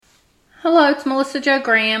Hello, it's Melissa Jo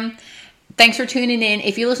Graham. Thanks for tuning in.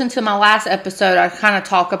 If you listen to my last episode, I kind of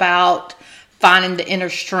talk about finding the inner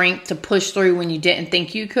strength to push through when you didn't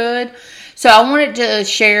think you could. So I wanted to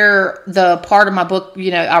share the part of my book,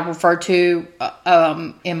 I refer to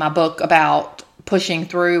in my book about pushing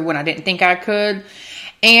through when I didn't think I could.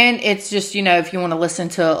 And it's just, if you want to listen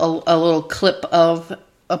to a little clip of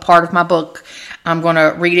a part of my book, I'm going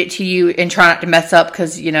to read it to you and try not to mess up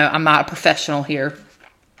because, I'm not a professional here.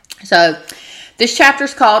 So, this chapter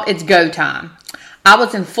is called It's Go Time. I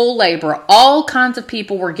was in full labor. All kinds of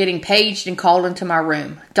people were getting paged and called into my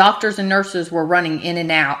room. Doctors and nurses were running in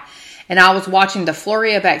and out, and I was watching the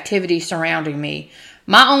flurry of activity surrounding me.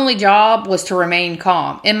 My only job was to remain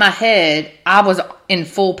calm. In my head, I was in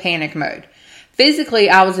full panic mode.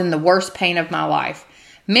 Physically, I was in the worst pain of my life.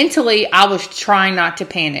 Mentally, I was trying not to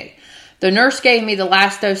panic. The nurse gave me the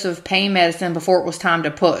last dose of pain medicine before it was time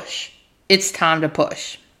to push. It's time to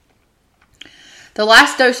push. The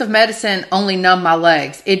last dose of medicine only numbed my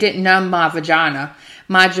legs. It didn't numb my vagina.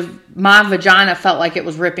 My vagina felt like it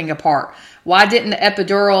was ripping apart. Why didn't the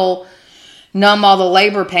epidural numb all the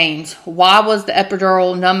labor pains? Why was the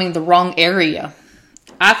epidural numbing the wrong area?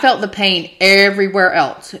 I felt the pain everywhere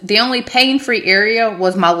else. The only pain-free area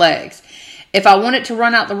was my legs. If I wanted to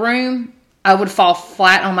run out the room, I would fall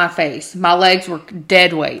flat on my face. My legs were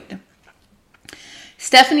dead weight.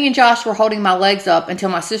 Stephanie and Josh were holding my legs up until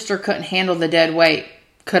my sister couldn't handle the dead weight.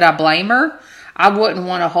 Could I blame her? I wouldn't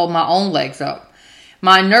want to hold my own legs up.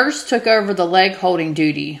 My nurse took over the leg holding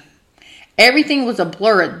duty. Everything was a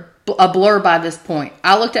blur by this point.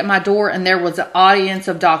 I looked at my door and there was an audience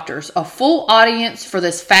of doctors, a full audience for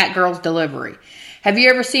this fat girl's delivery. Have you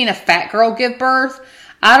ever seen a fat girl give birth?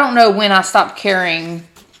 I don't know when I stopped caring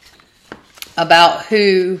about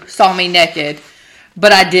who saw me naked,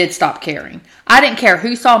 but I did stop caring. I didn't care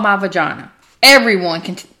who saw my vagina. Everyone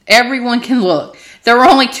can look. There were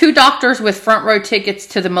only 2 doctors with front row tickets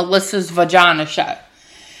to the Melissa's Vagina show.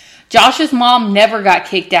 Josh's mom never got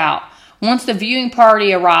kicked out. Once the viewing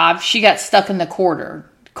party arrived, she got stuck in the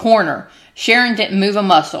corner. Sharon didn't move a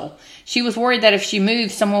muscle. She was worried that if she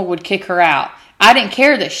moved, someone would kick her out. I didn't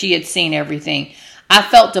care that she had seen everything. I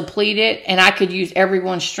felt depleted, and I could use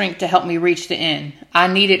everyone's strength to help me reach the end. I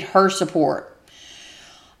needed her support.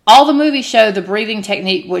 All the movies showed the breathing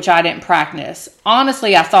technique, which I didn't practice.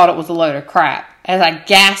 Honestly, I thought it was a load of crap. As I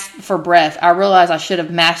gasped for breath, I realized I should have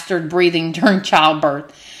mastered breathing during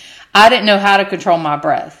childbirth. I didn't know how to control my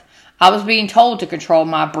breath. I was being told to control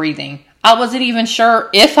my breathing. I wasn't even sure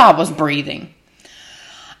if I was breathing.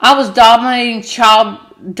 I was dominating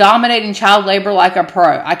child labor like a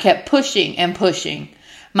pro. I kept pushing and pushing.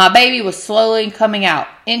 My baby was slowly coming out.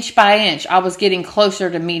 Inch by inch, I was getting closer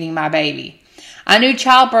to meeting my baby. I knew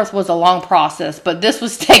childbirth was a long process, but this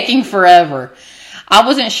was taking forever. I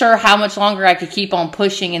wasn't sure how much longer I could keep on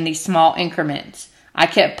pushing in these small increments. I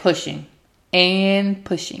kept pushing and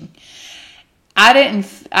pushing.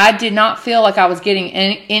 I did not feel like I was getting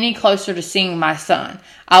any closer to seeing my son.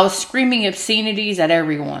 I was screaming obscenities at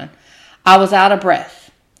everyone. I was out of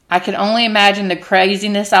breath. I could only imagine the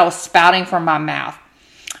craziness I was spouting from my mouth.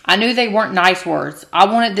 I knew they weren't nice words. I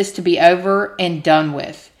wanted this to be over and done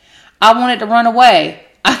with. I wanted to run away.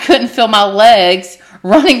 I couldn't feel my legs.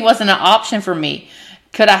 Running wasn't an option for me.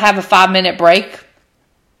 Could I have a 5-minute break?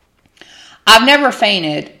 I've never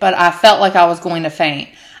fainted, but I felt like I was going to faint.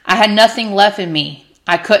 I had nothing left in me.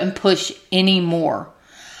 I couldn't push anymore.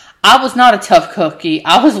 I was not a tough cookie.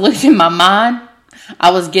 I was losing my mind. I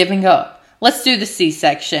was giving up. Let's do the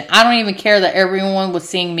C-section. I don't even care that everyone was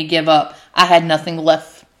seeing me give up. I had nothing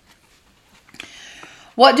left.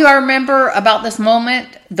 What do I remember about this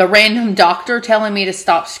moment? The random doctor telling me to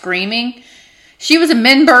stop screaming. She was a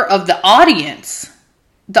member of the audience.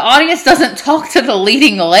 The audience doesn't talk to the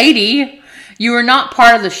leading lady. You are not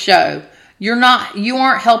part of the show. You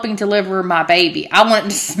aren't helping deliver my baby. I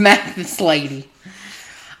wanted to smack this lady.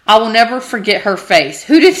 I will never forget her face.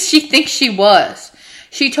 Who did she think she was?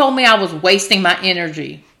 She told me I was wasting my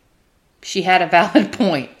energy. She had a valid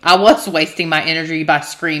point. I was wasting my energy by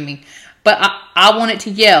screaming. But I wanted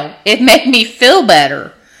to yell. It made me feel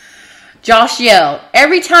better. Josh yelled,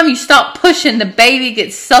 "Every time you stop pushing, the baby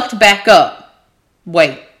gets sucked back up."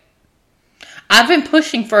 Wait. I've been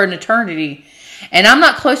pushing for an eternity, and I'm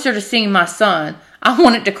not closer to seeing my son. I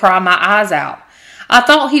wanted to cry my eyes out. I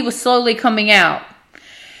thought he was slowly coming out.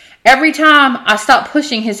 Every time I stopped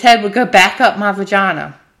pushing, his head would go back up my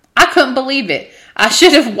vagina. I couldn't believe it. I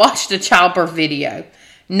should have watched a childbirth video.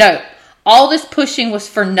 No. All this pushing was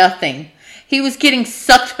for nothing. He was getting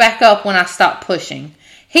sucked back up when I stopped pushing.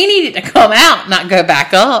 He needed to come out, not go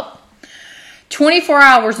back up. 24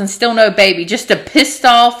 hours and still no baby. Just a pissed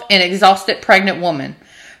off and exhausted pregnant woman.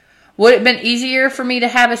 Would it have been easier for me to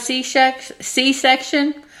have a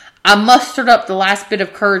C-section? I mustered up the last bit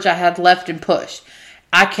of courage I had left and pushed.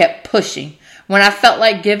 I kept pushing. When I felt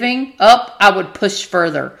like giving up, I would push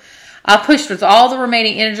further. I pushed with all the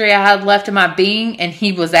remaining energy I had left in my being, and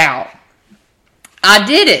he was out. I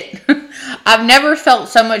did it. I've never felt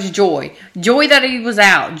so much joy. Joy that he was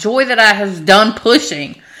out. Joy that I was done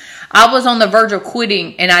pushing. I was on the verge of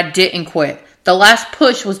quitting, and I didn't quit. The last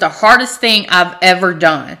push was the hardest thing I've ever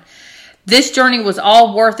done. This journey was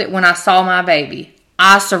all worth it when I saw my baby.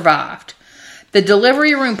 I survived. The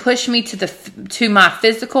delivery room pushed me to my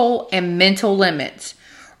physical and mental limits.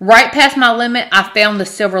 Right past my limit, I found the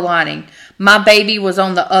silver lining. My baby was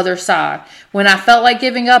on the other side. When I felt like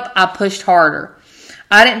giving up, I pushed harder.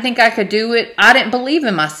 I didn't think I could do it. I didn't believe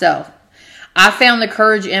in myself. I found the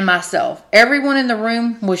courage in myself. Everyone in the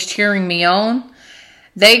room was cheering me on.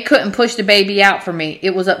 They couldn't push the baby out for me.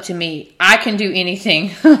 It was up to me. I can do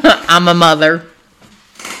anything. I'm a mother.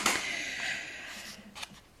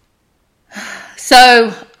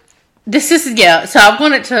 So so I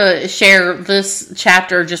wanted to share this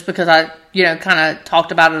chapter just because I, kind of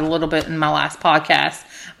talked about it a little bit in my last podcast.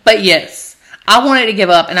 But yes, I wanted to give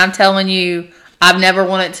up, and I'm telling you, I've never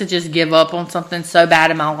wanted to just give up on something so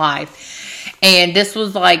bad in my life. And this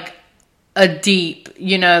was like a deep,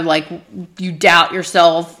 like you doubt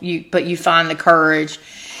yourself, but you find the courage.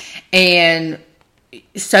 And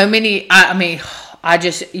so many, I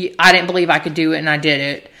didn't believe I could do it, and I did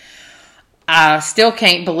it. I still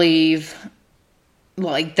can't believe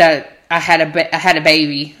like that I had a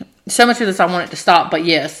baby. So much of this I wanted to stop, but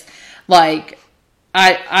yes, like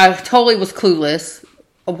I totally was clueless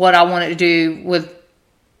of what I wanted to do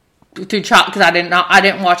through child, because I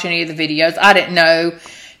didn't watch any of the videos. I didn't know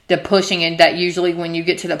the pushing, and that usually when you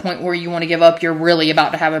get to the point where you want to give up, you're really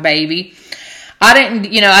about to have a baby. I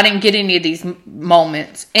didn't get any of these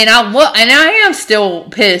moments, and I am still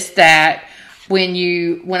pissed that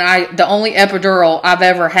the only epidural I've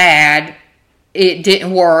ever had, it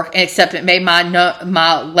didn't work, except it made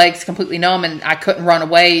my legs completely numb, and I couldn't run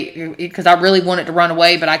away because I really wanted to run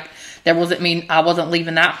away, but I wasn't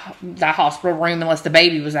leaving that hospital room unless the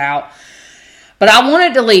baby was out. But I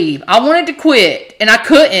wanted to leave. I wanted to quit, and I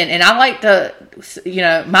couldn't. And I like to,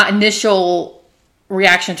 my initial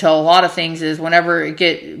reaction to a lot of things is whenever it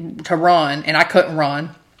get to run, and I couldn't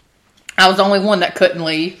run. I was the only one that couldn't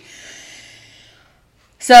leave.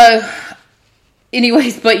 So,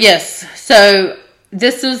 anyways, but yes. So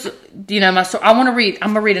this is, my story. I'm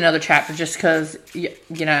gonna read another chapter just because,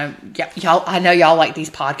 y'all. I know y'all like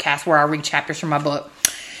these podcasts where I read chapters from my book.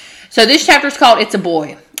 So this chapter is called "It's a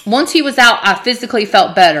Boy." Once he was out, I physically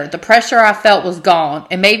felt better. The pressure I felt was gone.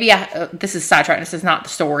 And maybe this is sidetracked. This is not the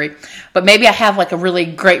story. But maybe I have like a really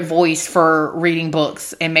great voice for reading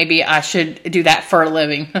books. And maybe I should do that for a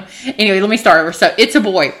living. Anyway, let me start over. So, it's a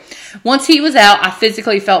boy. Once he was out, I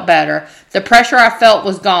physically felt better. The pressure I felt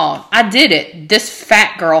was gone. I did it. This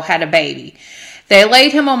fat girl had a baby. They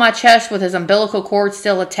laid him on my chest with his umbilical cord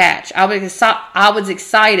still attached. I was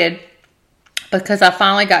excited because I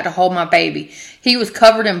finally got to hold my baby. He was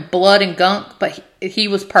covered in blood and gunk, but he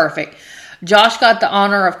was perfect. Josh got the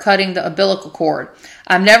honor of cutting the umbilical cord.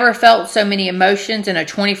 I've never felt so many emotions in a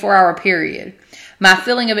 24-hour period. My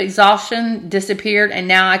feeling of exhaustion disappeared, and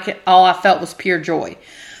now all I felt was pure joy.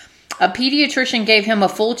 A pediatrician gave him a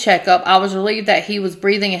full checkup. I was relieved that he was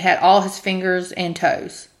breathing and had all his fingers and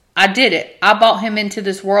toes. I did it. I brought him into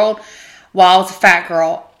this world while I was a fat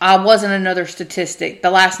girl. I wasn't another statistic. The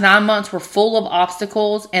last 9 months were full of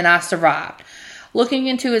obstacles, and I survived. Looking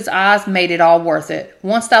into his eyes made it all worth it.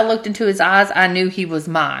 Once I looked into his eyes, I knew he was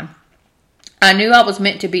mine. I knew I was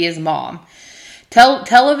meant to be his mom.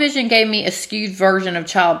 Television gave me a skewed version of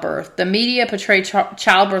childbirth. The media portrayed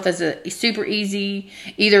childbirth as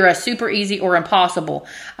either super easy or impossible.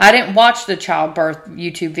 I didn't watch the childbirth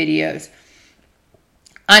YouTube videos.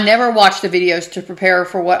 I never watched the videos to prepare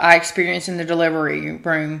for what I experienced in the delivery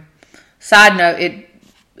room. Side note,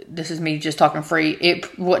 this is me just talking free.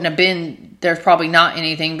 It wouldn't have been, there's probably not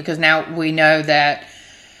anything, because now we know that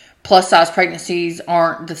plus size pregnancies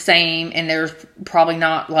aren't the same, and there's probably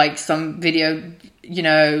not like some video,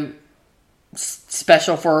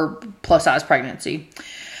 special for plus size pregnancy.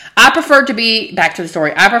 Back to the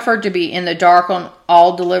story. I preferred to be in the dark on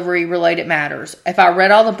all delivery related matters. If I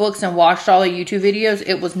read all the books and watched all the YouTube videos,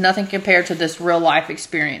 it was nothing compared to this real life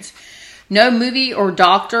experience. No movie or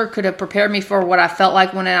doctor could have prepared me for what I felt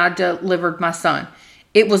like when I delivered my son.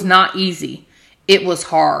 It was not easy. It was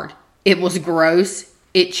hard. It was gross.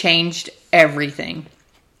 It changed everything.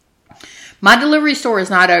 My delivery story is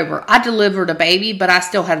not over. I delivered a baby, but I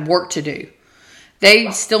still had work to do. They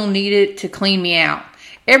still needed to clean me out.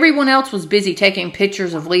 Everyone else was busy taking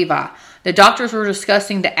pictures of Levi. The doctors were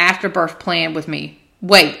discussing the afterbirth plan with me.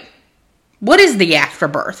 Wait, what is the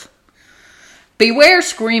afterbirth? Beware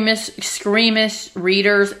squeamish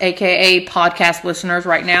readers, aka podcast listeners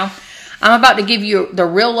right now. I'm about to give you the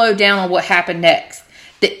real lowdown on what happened next.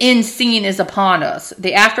 The end scene is upon us.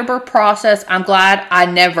 The afterbirth process, I'm glad I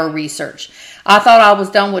never researched. I thought I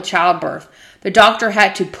was done with childbirth. The doctor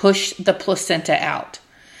had to push the placenta out.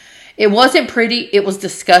 It wasn't pretty, it was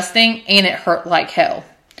disgusting, and it hurt like hell.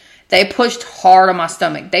 They pushed hard on my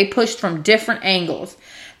stomach. They pushed from different angles.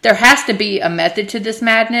 There has to be a method to this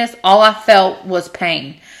madness. All I felt was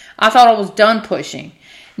pain. I thought I was done pushing.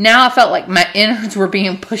 Now I felt like my innards were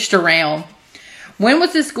being pushed around. When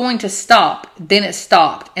was this going to stop? Then it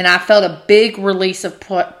stopped, and I felt a big release of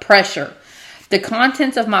pressure. The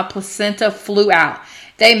contents of my placenta flew out.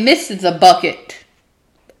 They missed the bucket.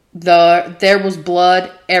 There was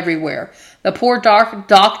blood everywhere. The poor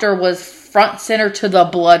doctor was front center to the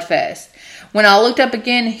blood fest. When I looked up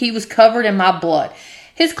again, he was covered in my blood.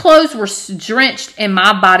 His clothes were drenched in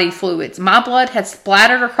my body fluids. My blood had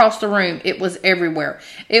splattered across the room. It was everywhere.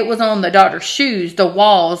 It was on the doctor's shoes, the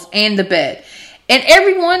walls, and the bed. And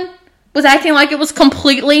everyone was acting like it was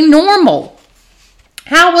completely normal.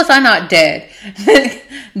 How was I not dead?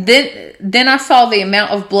 Then I saw the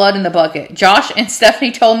amount of blood in the bucket. Josh and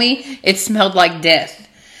Stephanie told me it smelled like death.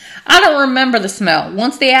 I don't remember the smell.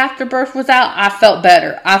 Once the afterbirth was out, I felt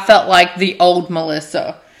better. I felt like the old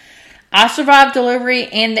Melissa. I survived delivery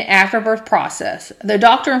and the afterbirth process. The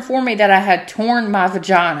doctor informed me that I had torn my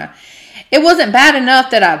vagina. It wasn't bad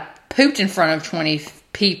enough that I pooped in front of 20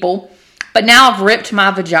 people, but now I've ripped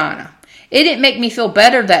my vagina. It didn't make me feel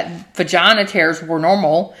better that vagina tears were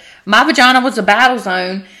normal. My vagina was a battle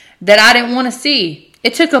zone that I didn't want to see.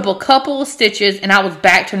 It took up a couple of stitches and I was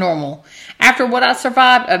back to normal. After what I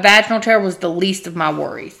survived, a vaginal tear was the least of my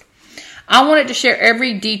worries. I wanted to share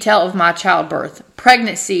every detail of my childbirth.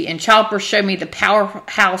 Pregnancy and childbirth showed me the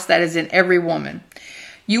powerhouse that is in every woman.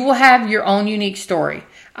 You will have your own unique story.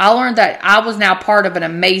 I learned that I was now part of an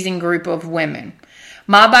amazing group of women.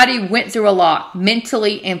 My body went through a lot,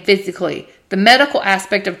 mentally and physically. The medical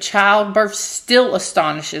aspect of childbirth still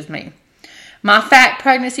astonishes me. My fat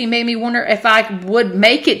pregnancy made me wonder if I would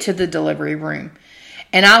make it to the delivery room.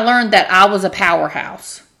 And I learned that I was a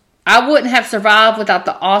powerhouse. I wouldn't have survived without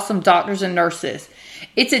the awesome doctors and nurses.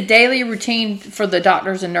 It's a daily routine for the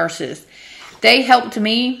doctors and nurses. They helped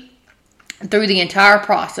me through the entire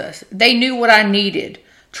process. They knew what I needed.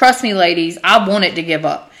 Trust me, ladies, I wanted to give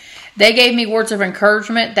up. They gave me words of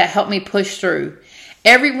encouragement that helped me push through.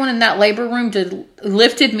 Everyone in that labor room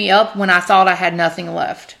lifted me up when I thought I had nothing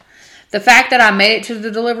left. The fact that I made it to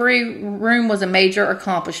the delivery room was a major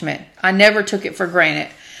accomplishment. I never took it for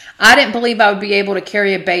granted. I didn't believe I would be able to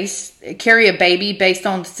carry a baby based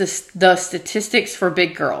on the statistics for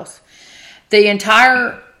big girls. The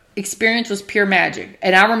entire experience was pure magic,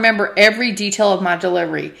 and I remember every detail of my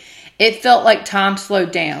delivery. It felt like time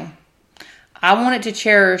slowed down. I wanted to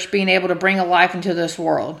cherish being able to bring a life into this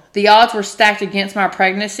world. The odds were stacked against my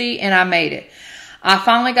pregnancy, and I made it. I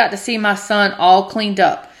finally got to see my son all cleaned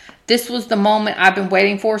up. This was the moment I've been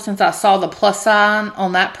waiting for since I saw the plus sign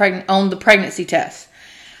on the pregnancy test.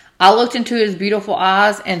 I looked into his beautiful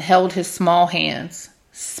eyes and held his small hands,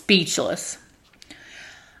 speechless.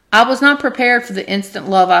 I was not prepared for the instant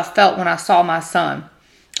love I felt when I saw my son,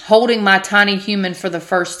 holding my tiny human for the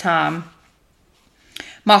first time.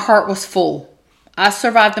 My heart was full. I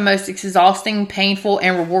survived the most exhausting, painful,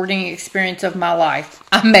 and rewarding experience of my life.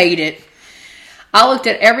 I made it. I looked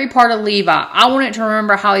at every part of Levi. I wanted to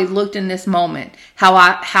remember how he looked in this moment,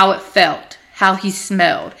 how it felt, how he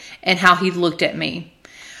smelled, and how he looked at me.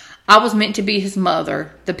 I was meant to be his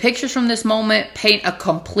mother. The pictures from this moment paint a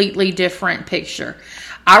completely different picture.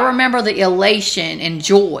 I remember the elation and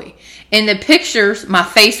joy. In the pictures, my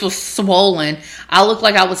face was swollen. I looked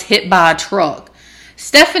like I was hit by a truck.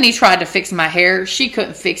 Stephanie tried to fix my hair. She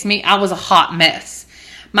couldn't fix me. I was a hot mess.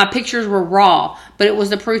 My pictures were raw, but it was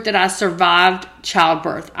the proof that I survived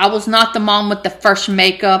childbirth. I was not the mom with the fresh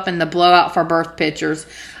makeup and the blowout for birth pictures.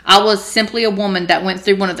 I was simply a woman that went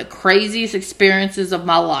through one of the craziest experiences of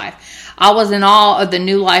my life. I was in awe of the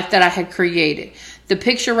new life that I had created. The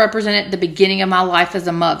picture represented the beginning of my life as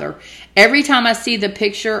a mother. Every time I see the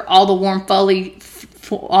picture, all the warm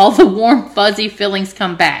fuzzy feelings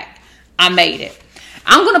come back. I made it.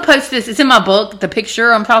 I'm going to post this. It's in my book, the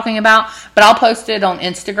picture I'm talking about, but I'll post it on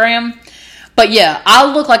Instagram. But yeah,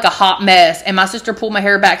 I look like a hot mess. And my sister pulled my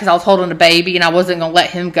hair back because I was holding a baby and I wasn't going to let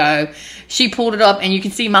him go. She pulled it up and you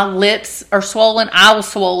can see my lips are swollen. I was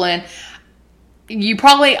swollen. I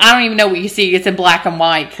don't even know what you see. It's in black and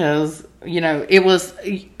white because, it was,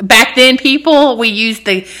 back then people,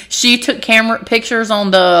 she took pictures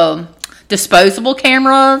on the disposable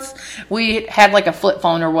cameras. We had like a flip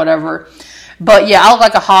phone or whatever. But yeah, I look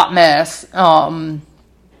like a hot mess.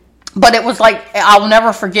 But it was like, I will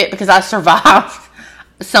never forget because I survived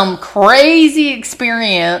some crazy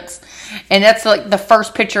experience. And that's like the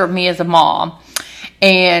first picture of me as a mom.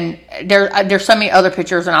 And there's so many other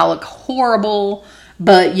pictures and I look horrible.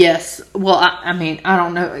 But yes, well, I mean, I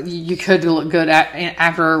don't know. You could look good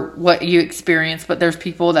after what you experienced. But there's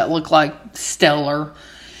people that look like stellar.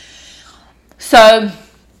 So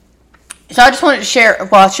I just wanted to share,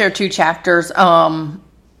 I'll share 2 chapters.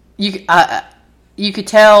 You could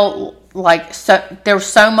tell, there's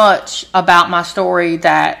so much about my story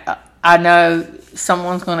that I know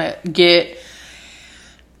someone's going to get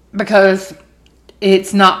because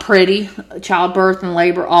it's not pretty. Childbirth and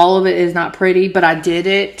labor, all of it is not pretty, but I did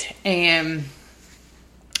it. And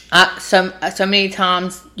so many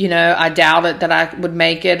times, I doubted that I would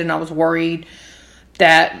make it, and I was worried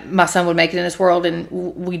that my son would make it in this world, and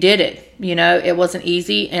we did it. It wasn't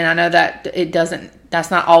easy, and I know that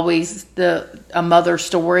that's not always a mother's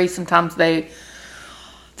story. Sometimes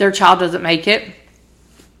their child doesn't make it.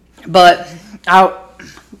 But I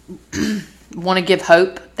want to give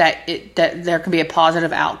hope that there can be a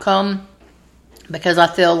positive outcome, because I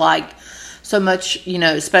feel like so much,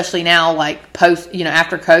 especially now, like post,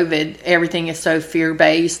 after COVID, everything is so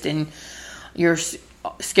fear-based and you're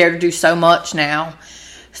scared to do so much now.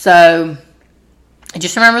 So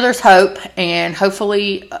just remember there's hope, and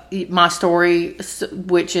hopefully my story,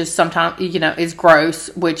 which is sometimes, is gross,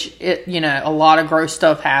 which a lot of gross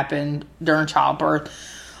stuff happened during childbirth.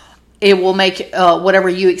 It will make whatever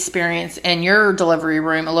you experience in your delivery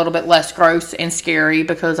room a little bit less gross and scary,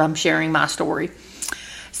 because I'm sharing my story.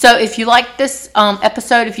 So if you like this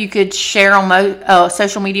episode, if you could share on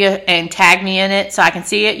social media and tag me in it so I can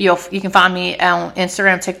see it. You can find me on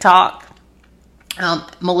Instagram, TikTok,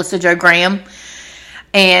 Melissa Jo Graham.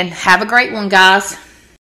 And have a great one, guys.